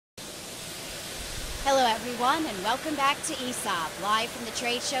Hello everyone and welcome back to ESAB, live from the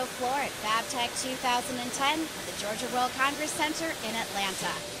trade show floor at FABTECH 2010 at the Georgia World Congress Center in Atlanta.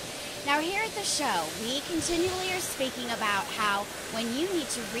 Now here at the show, we continually are speaking about how when you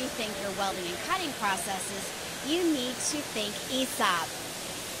need to rethink your welding and cutting processes, you need to think ESAB.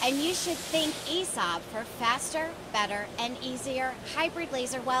 And you should think ESAB for faster, better, and easier hybrid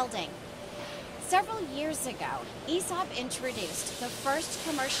laser welding. Several years ago, ESAB introduced the first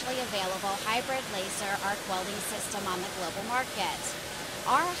commercially available hybrid laser arc welding system on the global market.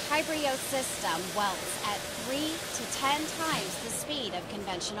 Our Hybrio system welds at 3 to 10 times the speed of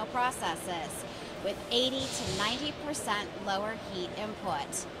conventional processes, with 80 to 90% lower heat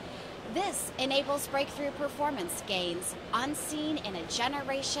input. This enables breakthrough performance gains unseen in a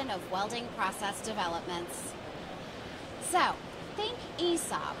generation of welding process developments. So, think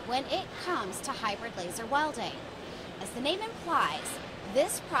ESAB when it comes to hybrid laser welding. As the name implies,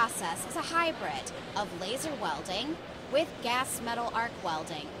 this process is a hybrid of laser welding with gas metal arc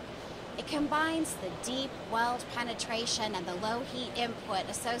welding. It combines the deep weld penetration and the low heat input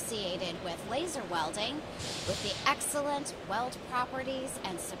associated with laser welding with the excellent weld properties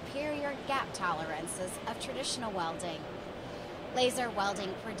and superior gap tolerances of traditional welding. Laser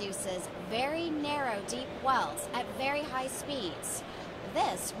welding produces very narrow, deep welds at very high speeds.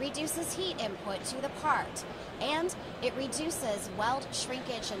 This reduces heat input to the part, and it reduces weld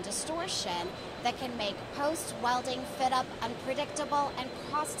shrinkage and distortion that can make post-welding fit-up unpredictable and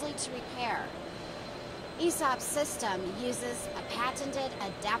costly to repair. ESAB's system uses a patented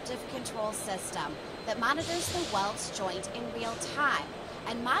adaptive control system that monitors the weld's joint in real time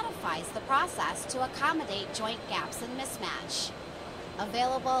and modifies the process to accommodate joint gaps and mismatch.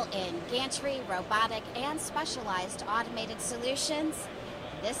 Available in gantry, robotic, and specialized automated solutions,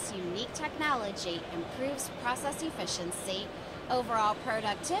 this unique technology improves process efficiency, overall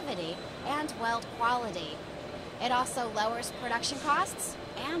productivity, and weld quality. It also lowers production costs,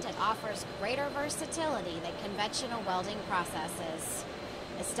 and it offers greater versatility than conventional welding processes,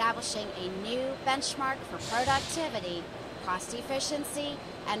 establishing a new benchmark for productivity, cost efficiency,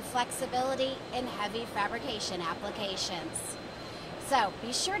 and flexibility in heavy fabrication applications. So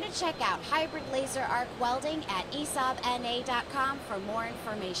be sure to check out hybrid laser arc welding at esabna.com for more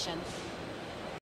information.